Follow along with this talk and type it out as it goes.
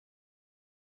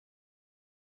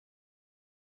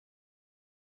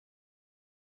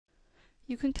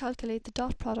you can calculate the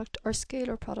dot product or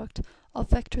scalar product of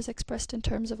vectors expressed in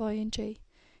terms of I and j.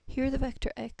 Here the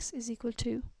vector x is equal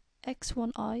to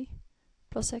x1i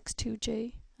plus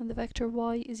x2j, and the vector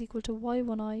y is equal to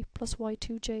y1i plus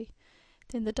y2j.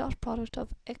 Then the dot product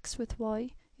of x with y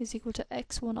is equal to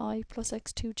x1i plus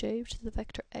x2j, which is the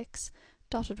vector x,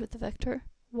 dotted with the vector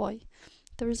y.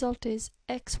 The result is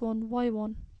x1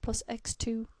 y1 plus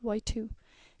x2 y2.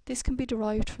 This can be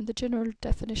derived from the general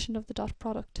definition of the dot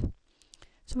product.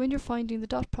 So when you're finding the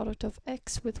dot product of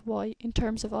x with y in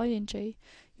terms of I and j,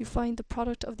 you find the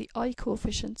product of the I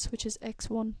coefficients, which is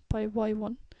x1 by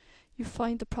y1. You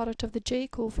find the product of the j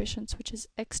coefficients, which is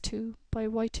x2 by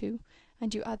y2,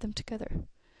 and you add them together.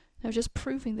 Now just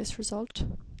proving this result,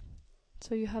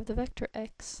 so you have the vector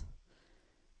x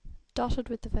dotted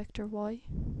with the vector y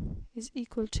is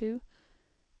equal to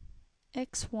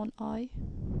x1i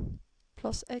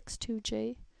plus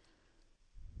x2j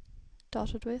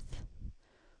dotted with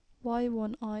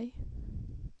y1i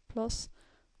plus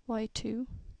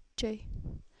y2j.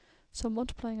 So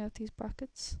multiplying out these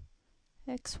brackets,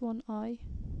 x1i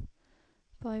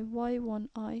by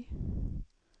y1i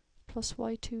plus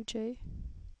y2j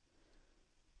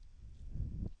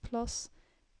plus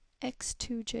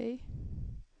x2j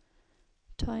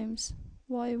times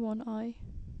y1i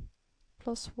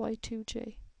plus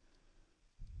y2j.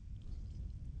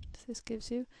 So this gives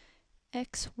you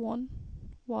x1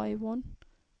 y1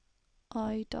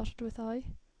 I dotted with I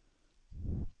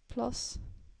plus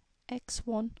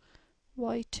x1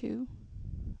 y2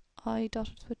 I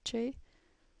dotted with j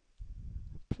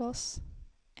plus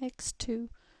x2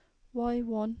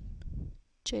 y1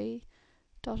 j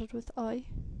dotted with I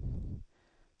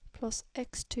plus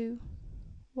x2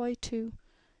 y2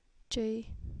 j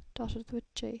dotted with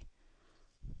j.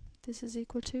 This is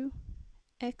equal to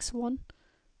x1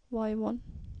 y1.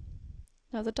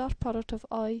 Now the dot product of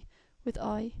I with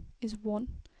I is 1,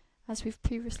 as we've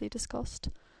previously discussed,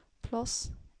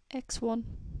 plus x1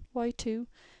 y2,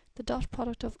 the dot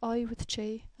product of I with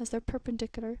j as they're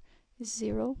perpendicular is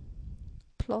 0,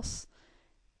 plus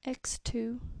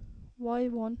x2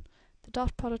 y1, the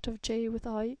dot product of j with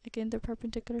I, again they're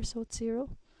perpendicular so it's 0,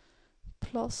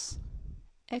 plus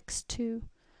x2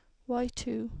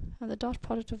 y2, and the dot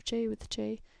product of j with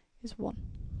j is 1.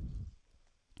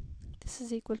 This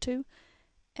is equal to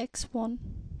x1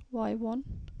 y1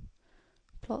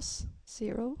 plus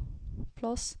 0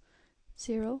 plus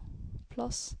 0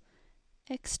 plus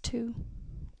x2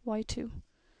 y2,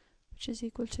 which is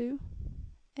equal to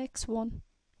x1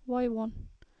 y1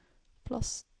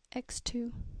 plus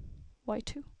x2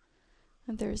 y2,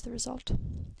 and there is the result.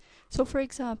 So for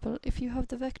example, if you have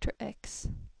the vector x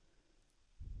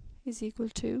is equal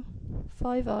to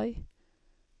 5i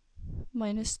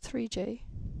minus 3j,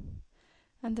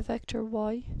 and the vector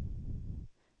y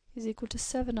is equal to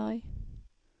 7i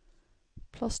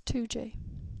plus 2j,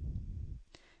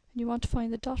 and you want to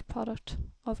find the dot product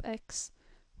of x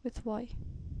with y.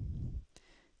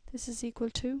 This is equal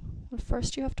to, well,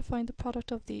 first you have to find the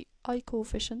product of the I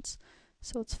coefficients,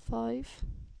 so it's 5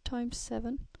 times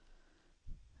 7,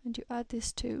 and you add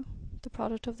this to the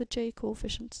product of the j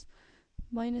coefficients,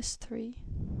 minus 3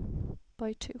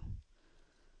 by 2.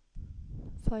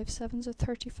 5 sevens are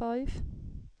 35,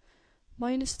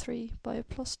 minus 3 by a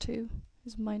plus 2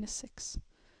 is minus 6,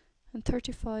 and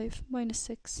 35 minus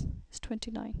 6 is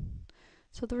 29.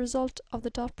 So the result of the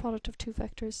dot product of two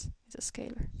vectors is a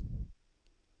scalar.